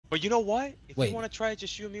But you know what? If Wait. you want to try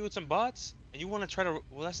just you and me with some bots, and you want to try to,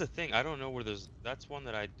 well, that's the thing. I don't know where there's. That's one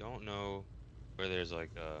that I don't know where there's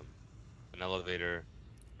like an elevator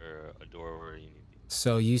or a door where you need to.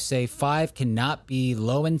 So you say 5 cannot be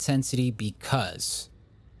low intensity because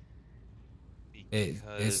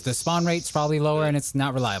it's the spawn rate's probably lower and it's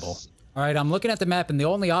not reliable. All right, I'm looking at the map, and the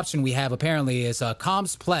only option we have apparently is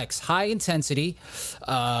Compsplex, high intensity,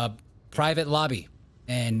 private lobby.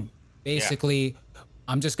 And basically,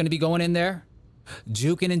 I'm just going to be going in there,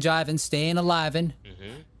 juking and jiving, staying alive,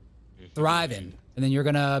 thriving. And then you're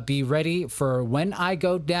going to be ready for when I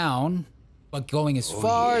go down, but going as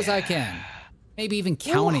far as I can. Maybe even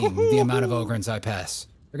counting the amount of Ogryns I pass.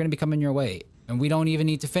 They're going to be coming your way. And we don't even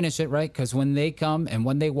need to finish it, right? Because when they come and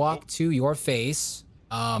when they walk to your face,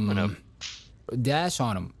 dash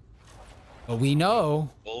on them. But we know...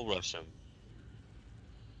 Bull rush them.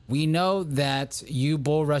 We know that you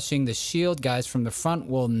bull rushing the shield guys from the front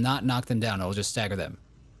will not knock them down. It'll just stagger them.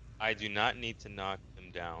 I do not need to knock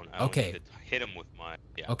them down. I need to hit them with my...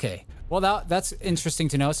 Yeah. Okay. Well, that's interesting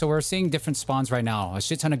to know. So we're seeing different spawns right now. A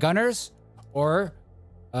shit ton of gunners or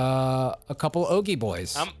a couple Ogie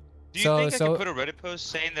boys. Do you think I can put a Reddit post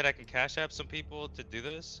saying that I can cash app some people to do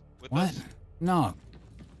this with us? What? No.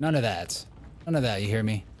 None of that. None of that, you hear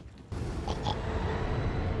me?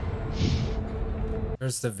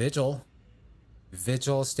 There's the Vigil.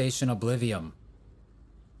 Vigil Station Oblivium.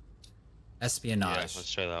 Espionage. Yeah,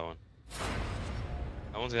 let's try that one.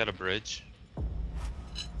 That one's got a bridge.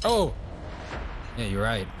 Oh! Yeah, you're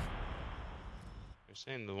right. You're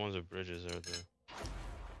saying the ones with bridges are the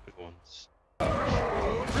good ones.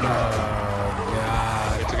 Oh,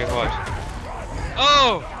 God. It's a good watch.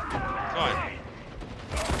 Oh! Fine.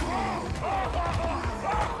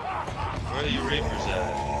 Where are you Reapers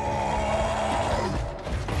at?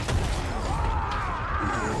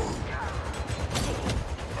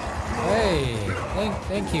 Hey,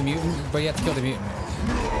 thank you, mutant. But you have to kill the mutant.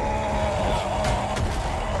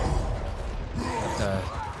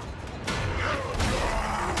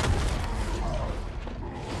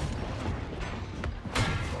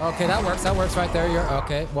 Okay, that works. That works right there. You're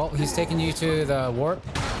okay. Well, he's taking you to the warp.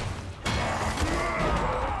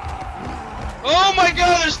 Oh my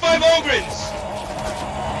God! There's 5 Ogryns.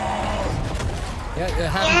 Yeah,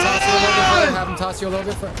 have him toss you a little bit further. Have him toss you a little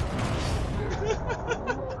bit further.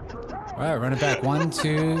 All right, run it back. 1,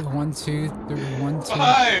 2, 1, 2, 3, 1, 2.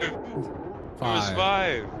 5. It was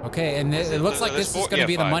 5. Okay, and it looks like this is going to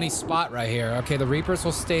be the money spot right here. Okay, the Reapers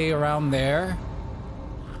will stay around there.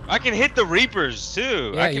 I can hit the Reapers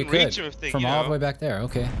too. Yeah, I can you could. reach them if they, From all the way back there.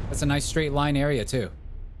 Okay, that's a nice straight line area too.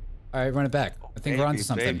 All right, run it back. I think we're onto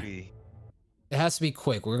something. Baby. It has to be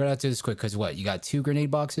quick. We're gonna have to do this quick because what? You got 2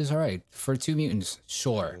 grenade boxes. All right, for 2 mutants.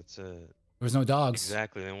 Sure. There was no dogs.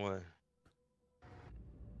 Exactly. Then what?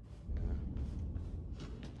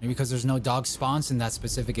 Maybe because there's no dog spawns in that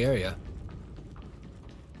specific area.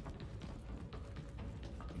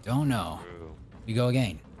 Don't know. True. We go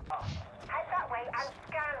again.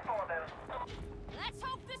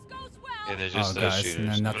 Yeah, there's just guys, shooters.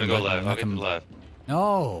 no, I'm nothing gonna go but- left. I'll get nothing- the left.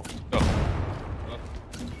 No. Go.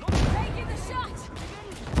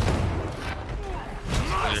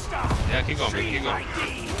 Yeah, keep going, man. Keep going.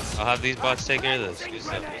 I'll have these bots take care of this. Good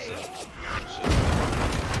stuff. Good stuff.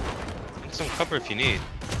 Get some cover if you need.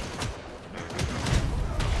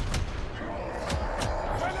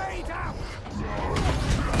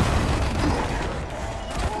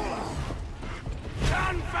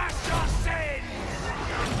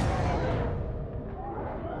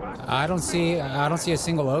 I don't see a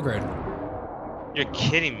single Ogryn. You're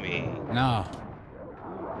kidding me. No.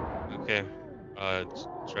 Okay.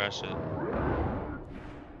 Trash it.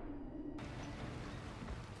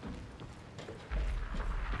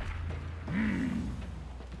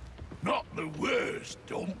 Not the worst,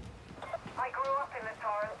 dump. I grew up in the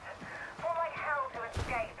torrent. Fought like hell to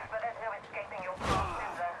escape, but there's no escaping your past,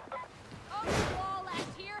 is there? Only wall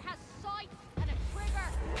left here has sight and a trigger.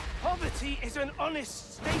 Poverty is an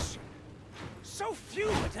honest station. So few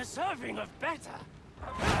are deserving of better.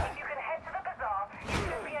 If you can head to the bazaar, you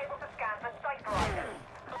should be able to scan for cipher items.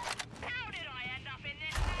 How did I end up in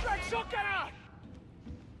this? Red shotgunner!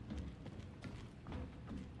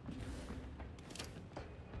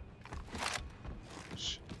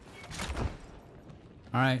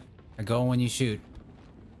 All right. I go when you shoot.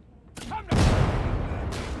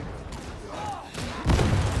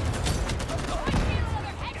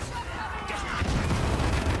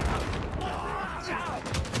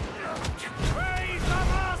 Praise the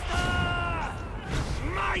master!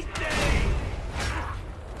 Mighty!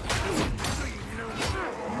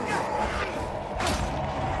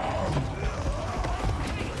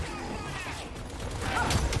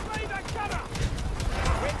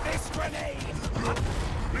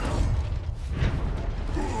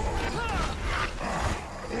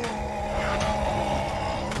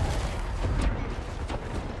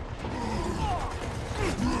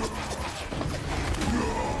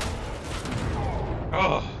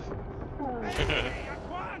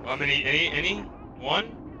 How many? Any?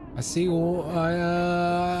 One? I see.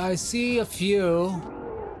 I see a few.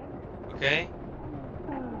 Okay.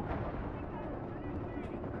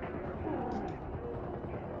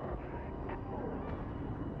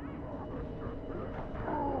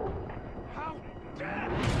 How dare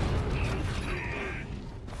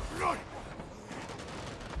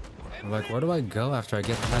Like, where do I go after I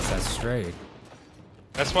get past that strait?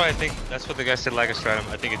 That's why I think that's what the guy said. Like a stratum.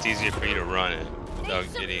 I think it's easier for you to run it without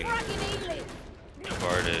getting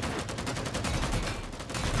bombarded.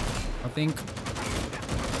 I think.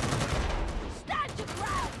 Stand your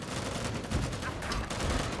ground.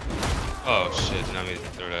 Oh shit! Now me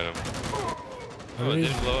throw it at him. Oh, it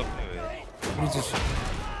didn't blow up anyway. You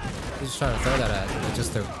just try to throw that at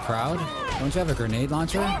just the crowd? Don't you have a grenade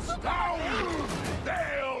launcher?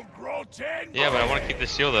 Yeah, but I want to keep the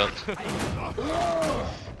shield up.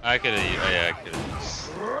 I could have. Yeah, I could have.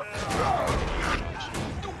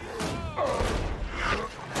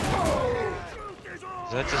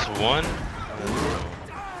 Is that just one?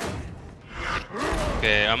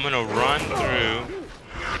 Okay, I'm gonna run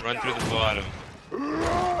through the bottom.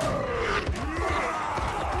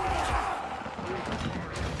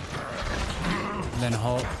 Then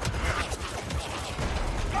hold.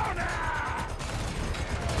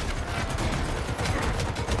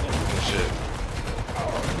 Shit.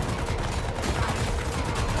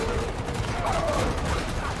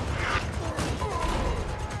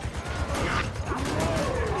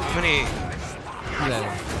 How many?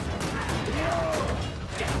 Yeah.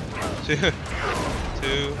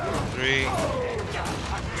 Two, three.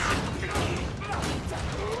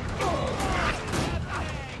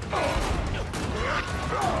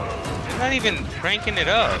 I'm not even cranking it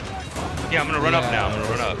up. Yeah, I'm gonna run up now. I'm gonna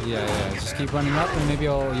run up. Yeah. Just keep running up, and maybe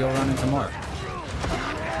you'll run into more.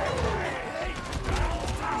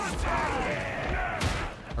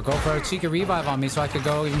 Or go for a cheeky revive on me so I could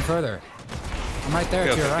go even further. I'm right there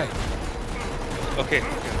to your right. Okay.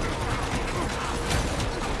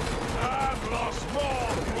 I've lost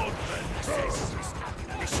more blood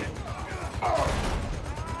than this.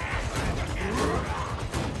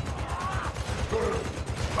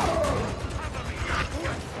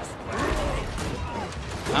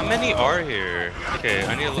 How many are here? Okay,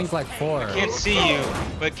 I need to I think like 4. I can't see you,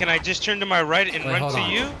 but can I just turn to my right and Wait, run hold to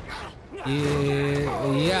on. you?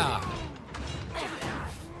 Yeah.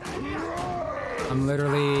 I'm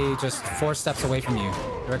literally just 4 steps away from you,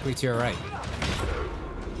 directly to your right.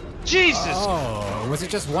 Jesus! Oh, was it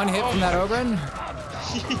just one hit from that Ogryn?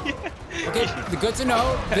 Okay, good to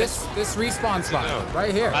know. This respawn spot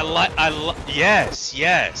right here.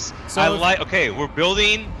 Yes. So okay, we're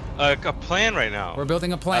building a plan right now. We're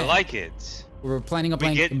building a plan. I like it. We're planning a We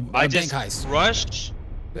plan. get, I bank just heist.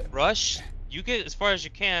 rush. You get as far as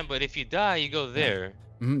you can, but if you die, you go there.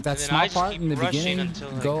 That then small I just part keep in the rushing beginning,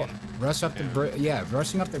 until I go can- rush up the bridge. Yeah,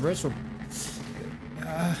 rushing up the bridge will.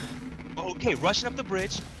 Okay, rushing up the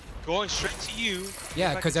bridge, going straight to you.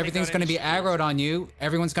 Yeah, because everything's gonna be aggroed on you.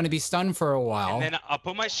 Everyone's gonna be stunned for a while. And then I'll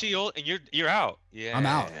put my shield, and you're out. Yeah. I'm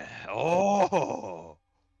out. Oh.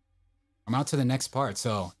 I'm out to the next part.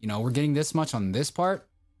 So we're getting this much on this part.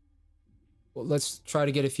 Well, let's try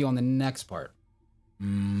to get a few on the next part.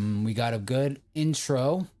 We got a good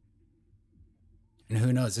intro. And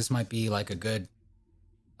who knows, this might be like a good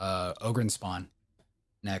Ogryn spawn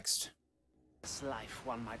next. This life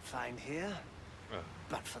one might find here,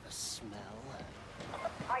 but for the smell.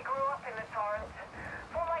 I grew up in the torrent.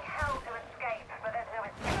 Fought like hell to escape, but there's no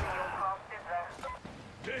escaping your past,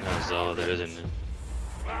 is there? That's all there is, isn't it?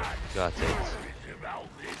 Got it.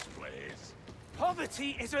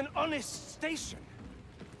 Poverty is an honest station.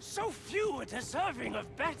 So few are deserving of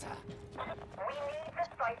better. We need the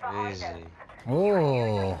cipher Crazy. items.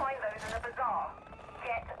 Oh, Find those in the bazaar.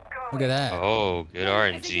 Get going. look at that. Oh, good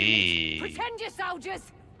RNG. Pretend you're soldiers.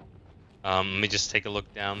 Let me just take a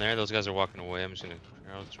look down there. Those guys are walking away. I'm just gonna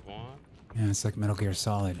crouch one. Yeah, it's like Metal Gear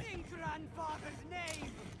Solid. In grandfather's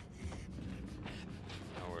name.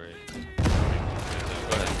 No worries.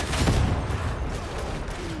 Go ahead.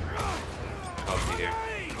 I'll be here.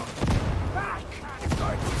 Back! It's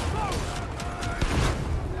going to explode!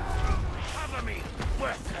 Cover me,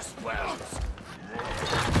 worthless worms!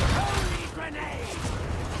 Holy grenade!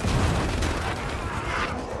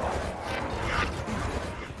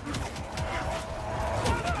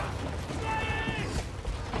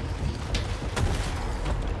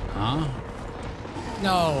 Huh?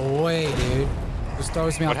 No way, dude. Just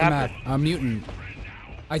throws me What off the map. happened? A mutant.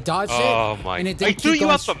 I dodged Oh it, my! and it I didn't threw keep you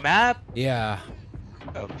going. off the map. Yeah.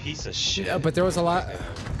 A piece of shit. Yeah, but there was a lot.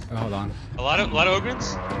 Oh, hold on. A lot of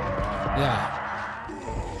Ogryns. Yeah.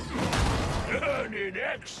 Burning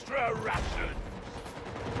extra ration.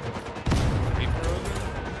 Reaper over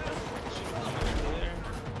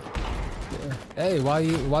there? Hey,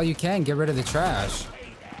 while you can, get rid of the trash.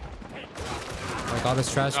 Like all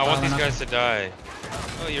this trash. I want these piling up. guys to die.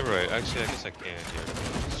 Oh, you're right. Actually, I guess I can. Yeah.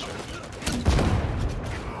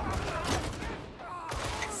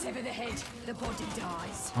 Sever the head, the body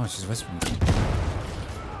dies. Oh, she's whispering.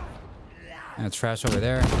 And trash over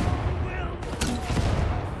there.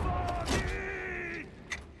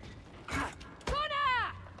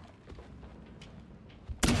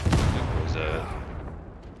 What was that?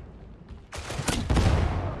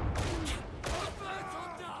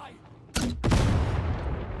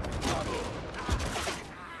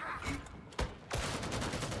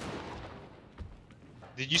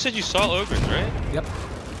 You said you saw Ogryns, right? Yep.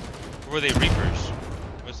 Or were they Reapers?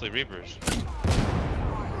 Mostly Reapers.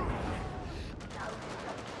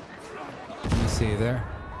 Let me see there.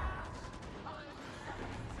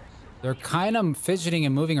 They're kind of fidgeting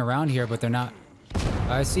and moving around here, but they're not.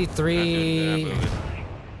 I see three.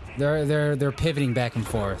 They're pivoting back and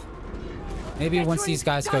forth. Maybe once these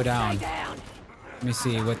guys go down. Let me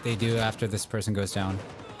see what they do after this person goes down.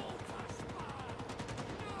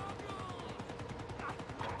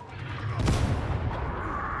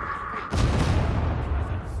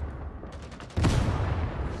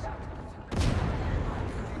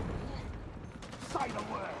 Say the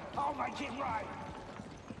word. I'll make it right.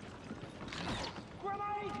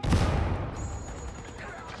 Grenade!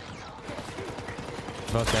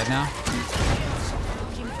 Both dead now.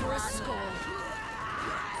 Looking for a score.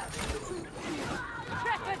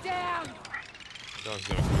 Pepper down! Dog's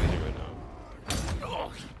going crazy right now.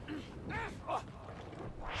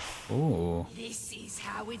 Ooh. This is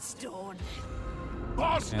how it's done.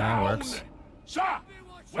 Boss Yeah, that down! works. Sir! Uh-oh.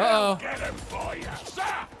 We'll get him for you,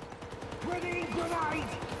 sir! Ready, grenade!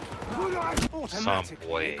 Automatically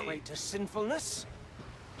boy. equate to sinfulness.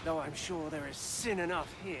 Though I'm sure there is sin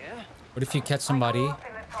enough here. What if you catch somebody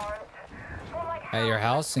at your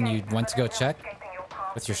house and you went to go check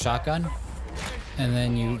with your shotgun, and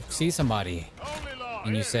then you see somebody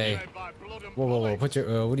and you say, "Whoa, whoa, whoa! Put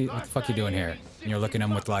your what the fuck you doing here?" And you're looking at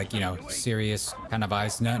them with like, you know, serious kind of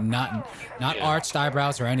eyes, not arched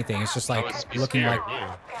eyebrows or anything. It's just like looking like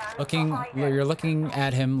you're looking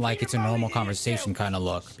at him like it's a normal conversation kind of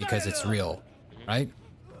look because it's real, right?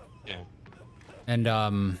 Yeah.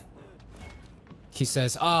 And he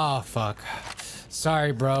says, "Oh fuck,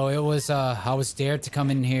 sorry bro, it was I was dared to come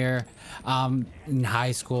in here in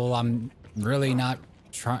high school. I'm really not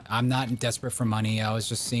I'm not desperate for money. I was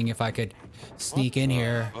just seeing if I could sneak in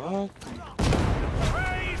here." What?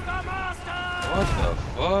 Praise the master! What the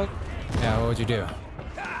fuck? Yeah, what would you do?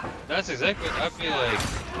 That's exactly what I'd be like.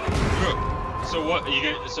 Bro, so what? You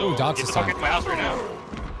get so Ooh, dogs get the this fuck time. into my house right now.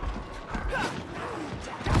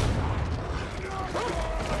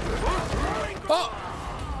 Oh!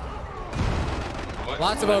 What?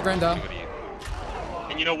 Lots of Ogryn though.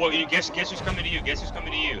 And you know what? You guess who's coming to you? Guess who's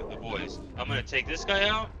coming to you? The boys. I'm gonna take this guy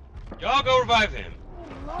out. Y'all go revive him.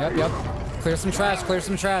 Yep. Clear some trash,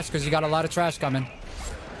 because you got a lot of trash coming.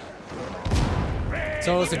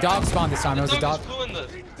 So it was a dog spawn this time. It was a dog. Flew in the...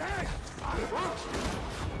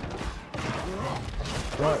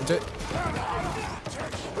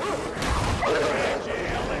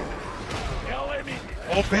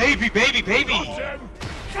 Oh baby!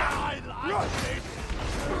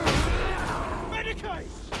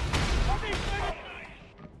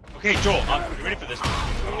 Okay, Joel, you ready for this?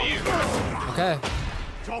 I'm coming to you. Okay.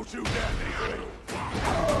 Don't you dare leave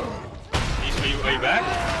me! Are you back?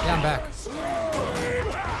 Yeah, I'm back.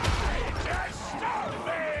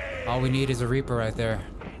 All we need is a Reaper right there.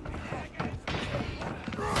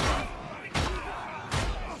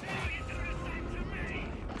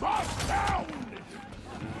 Boss down!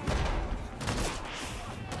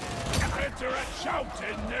 Enter a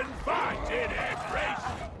shouting and fighting embrace!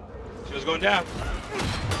 She was going down.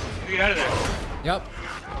 Get out of there. Yep.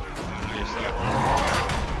 Yes, sir.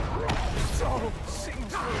 So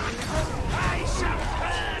sings I shall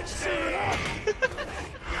hurt you!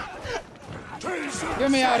 Get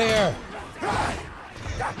me out of here.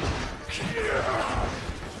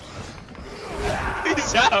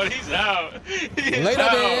 He's out. He's out. He's Later,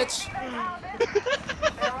 out. bitch.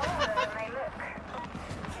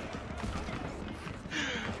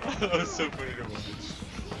 That was so funny to watch.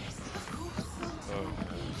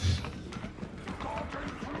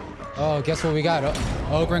 Oh, guess what we got?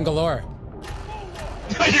 Ogryn galore.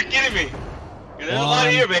 You're kidding me. There's a lot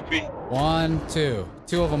here, baby. 1, 2.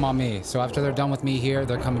 2 of them on me. So after they're done with me here,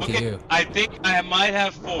 they're coming to you. I think I might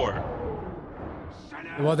have 4.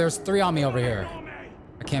 Well, there's 3 on me over here.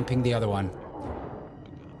 I can't ping the other one.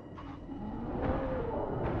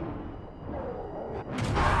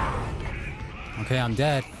 Okay, I'm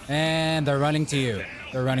dead. And they're running to you.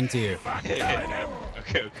 They're running to you. Okay.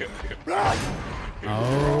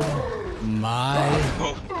 Oh my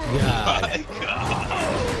god. My God.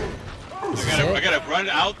 I gotta run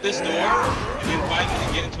out this door and then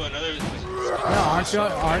finally get into another.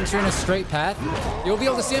 No, aren't you in a straight path? You'll be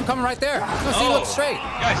able to see them coming right there. No, see, look straight.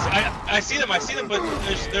 Guys, I see them, but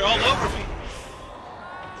they're all over me.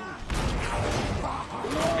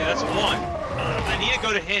 Yeah, that's one. I need to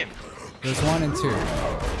go to him. There's 1 and 2.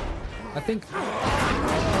 I think.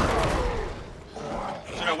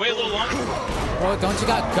 Should I wait a little longer? Oh, don't you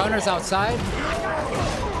got gunners outside?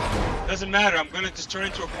 Doesn't matter. I'm gonna just turn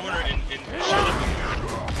into a corner and shut up.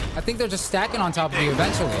 I think they're just stacking on top of you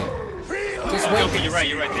eventually. Just wait. Okay, you're right.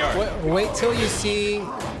 They are. Wait till you see.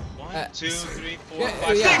 1, 2, 3, 4, yeah,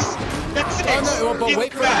 5, yeah. 6. That's 6. Oh no! But Get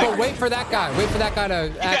wait for that guy. Wait for that guy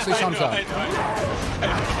to actually show himself. I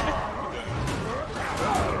know.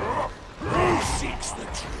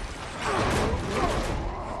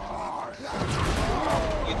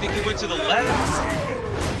 You think he went to the left?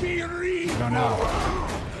 I don't know.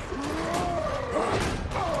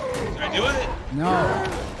 Can I do it? No.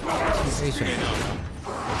 Be patient. Okay, no.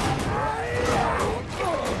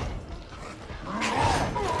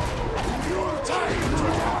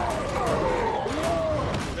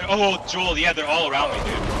 Oh, Joel, yeah, they're all around me,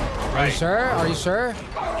 dude. Right. Are you sure? Are you sure?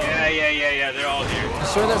 Yeah, they're all here. You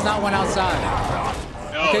sure there's not one outside?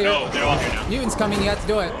 No, Okay, no, they're all here now. Mutant's coming, you have to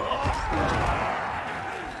do it.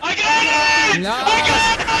 I got it! No! I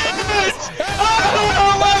got it!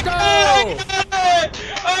 Oh my god!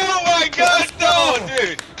 Oh my god, no,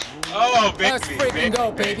 dude! Oh, baby. Let's freaking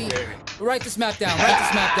go, baby. Write this map down, write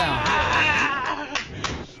this map down.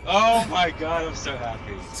 Oh my god, I'm so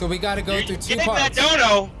happy. So we gotta go through 2 parts. That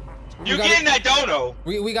dono! You're getting that dono!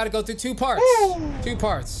 We gotta go through 2 parts. Woo! 2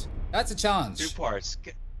 parts. That's a challenge. 2 parts.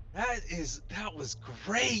 That was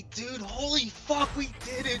great, dude. Holy fuck, we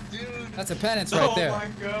did it, dude. That's a penance right there. Oh my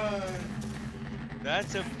god.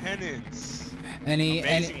 That's a penance.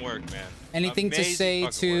 Amazing work, man. Anything to say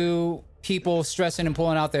to people stressing and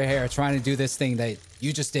pulling out their hair trying to do this thing that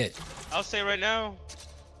you just did? I'll say right now,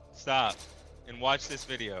 stop and watch this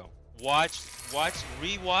video.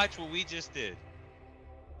 Rewatch what we just did.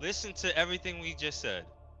 Listen to everything we just said.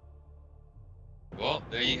 Well,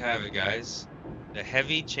 there you have it, guys. The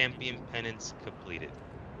heavy champion penance completed.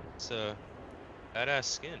 It's a badass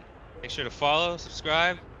skin. Make sure to follow,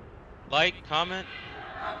 subscribe, like, comment.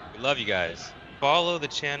 We love you guys. Follow the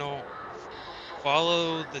channel.